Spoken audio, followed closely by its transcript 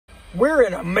We're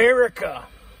in America.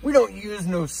 We don't use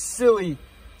no silly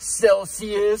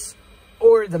Celsius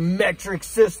or the metric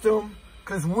system,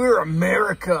 because we're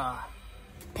America.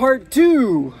 Part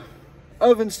 2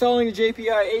 of installing the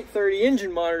JPI 830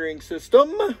 engine monitoring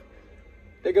system.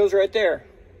 That goes right there.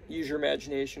 Use your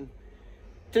imagination.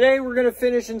 Today we're going to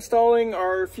finish installing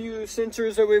our few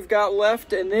sensors that we've got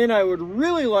left, and then I would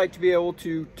really like to be able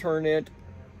to turn it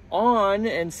on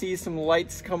and see some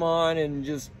lights come on and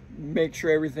just make sure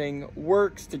everything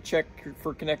works, to check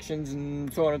for connections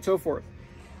and so on and so forth.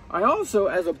 I also,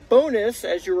 as a bonus,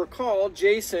 as you recall,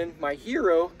 Jason, my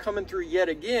hero, coming through yet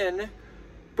again.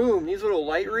 Boom, these little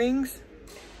light rings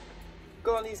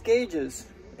go on these gauges.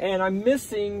 And I'm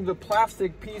missing the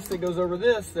plastic piece that goes over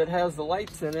this that has the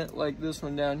lights in it, like this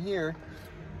one down here.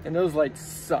 And those lights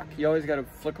suck. You always got to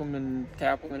flick them and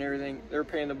tap them and everything. They're a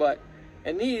pain in the butt.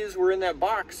 And these were in that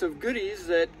box of goodies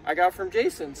that I got from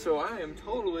Jason. So I am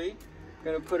totally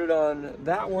going to put it on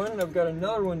that one. I've got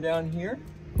another one down here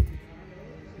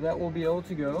that will be able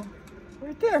to go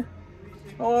right there.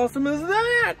 How awesome is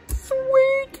that?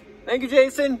 Sweet! Thank you,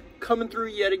 Jason. Coming through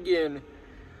yet again.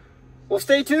 Well,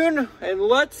 stay tuned and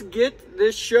let's get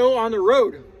this show on the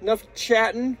road. Enough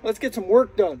chatting. Let's get some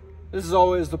work done. This is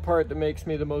always the part that makes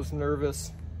me the most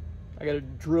nervous. I got to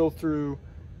drill through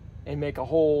and make a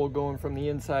hole going from the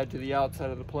inside to the outside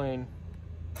of the plane.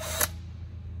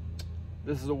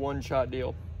 This is a one-shot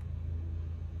deal.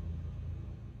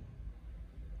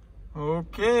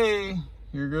 Okay,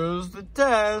 here goes the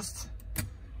test.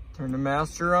 Turn the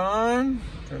master on,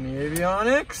 turn the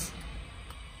avionics.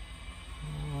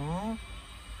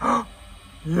 Oh.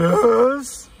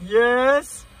 Yes,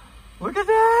 yes. Look at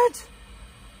that.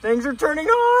 Things are turning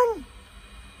on.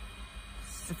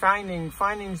 Finding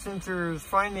sensors,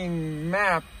 finding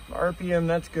map, RPM,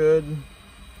 that's good.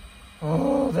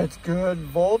 Oh, that's good.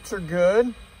 Volts are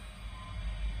good.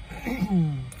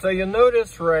 So you'll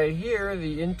notice right here,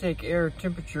 the intake air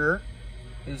temperature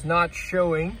is not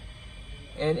showing.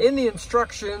 And in the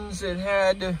instructions, it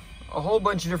had a whole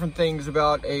bunch of different things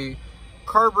about a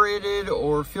carbureted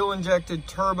or fuel injected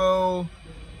turbo.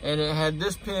 And it had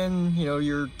this pin, you know,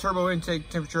 your turbo intake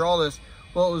temperature, all this.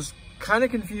 Well, it was kind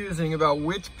of confusing about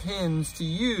which pins to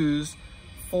use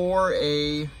for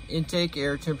a intake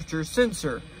air temperature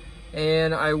sensor.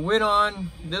 And I went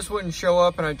on, this wouldn't show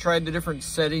up, and I tried the different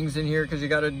settings in here because you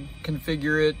got to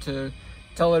configure it to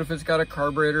tell it if it's got a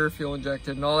carburetor, fuel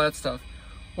injected, and all that stuff.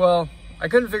 Well, I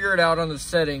couldn't figure it out on the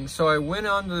settings, so I went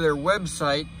onto their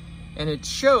website, and it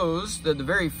shows that the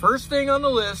very first thing on the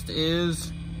list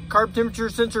is carb temperature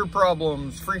sensor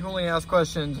problems, frequently asked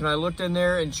questions. And I looked in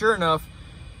there, and sure enough,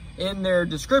 in their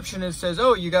description it says,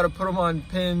 oh, you got to put them on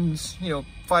pins, you know,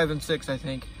 5 and 6, I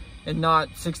think, and not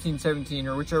 16, 17,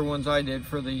 or whichever ones I did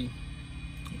for the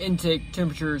intake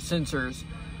temperature sensors.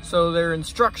 So their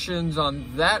instructions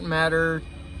on that matter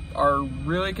are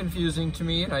really confusing to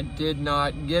me, and I did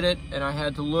not get it. And I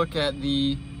had to look at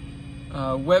the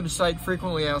website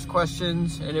frequently asked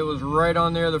questions, and it was right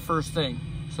on there, the first thing.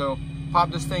 So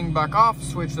pop this thing back off,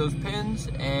 switch those pins,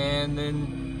 and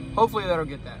then hopefully that'll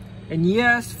get that. And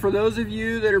yes, for those of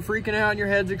you that are freaking out and your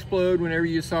heads explode whenever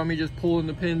you saw me just pulling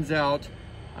the pins out,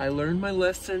 I learned my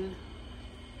lesson.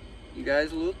 You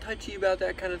guys are a little touchy about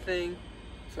that kind of thing,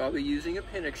 so I'll be using a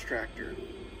pin extractor.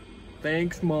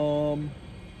 Thanks, Mom.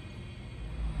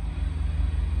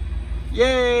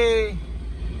 Yay!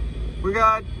 We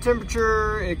got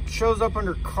temperature. It shows up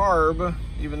under carb,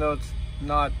 even though it's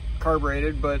not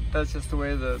carbureted, but that's just the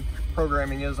way the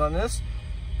programming is on this.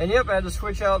 And yep, I had to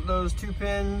switch out those 2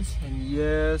 pins. And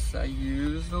yes, I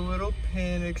used the little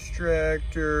pin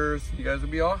extractor, so you guys will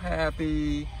be all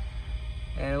happy.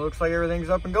 And it looks like everything's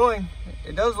up and going.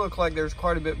 It does look like there's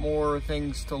quite a bit more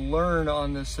things to learn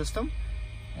on this system,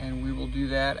 and we will do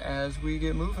that as we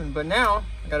get moving. But now,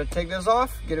 I gotta take this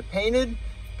off, get it painted,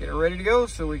 get it ready to go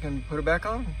so we can put it back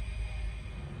on.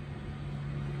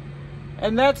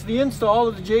 And that's the install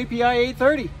of the JPI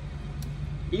 830.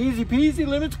 Easy peasy,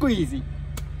 lemon squeezy.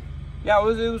 Yeah, it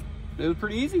was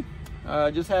pretty easy.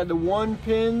 Just had the 1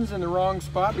 pins in the wrong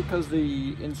spot because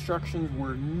the instructions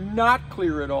were not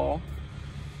clear at all.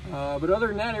 But other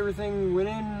than that, everything went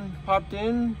in, popped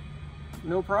in,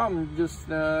 no problem. Just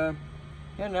yeah,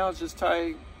 now it's just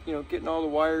getting all the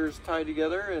wires tied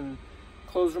together and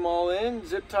close them all in,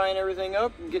 zip tying everything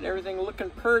up and getting everything looking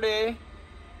pretty.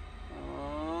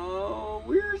 Oh,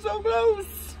 we're so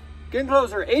close. Getting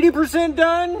closer. 80%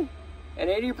 done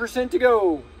and 80% to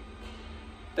go.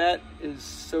 That is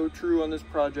so true on this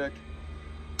project.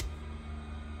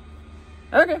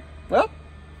 Okay, well,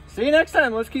 see you next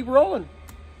time. Let's keep rolling.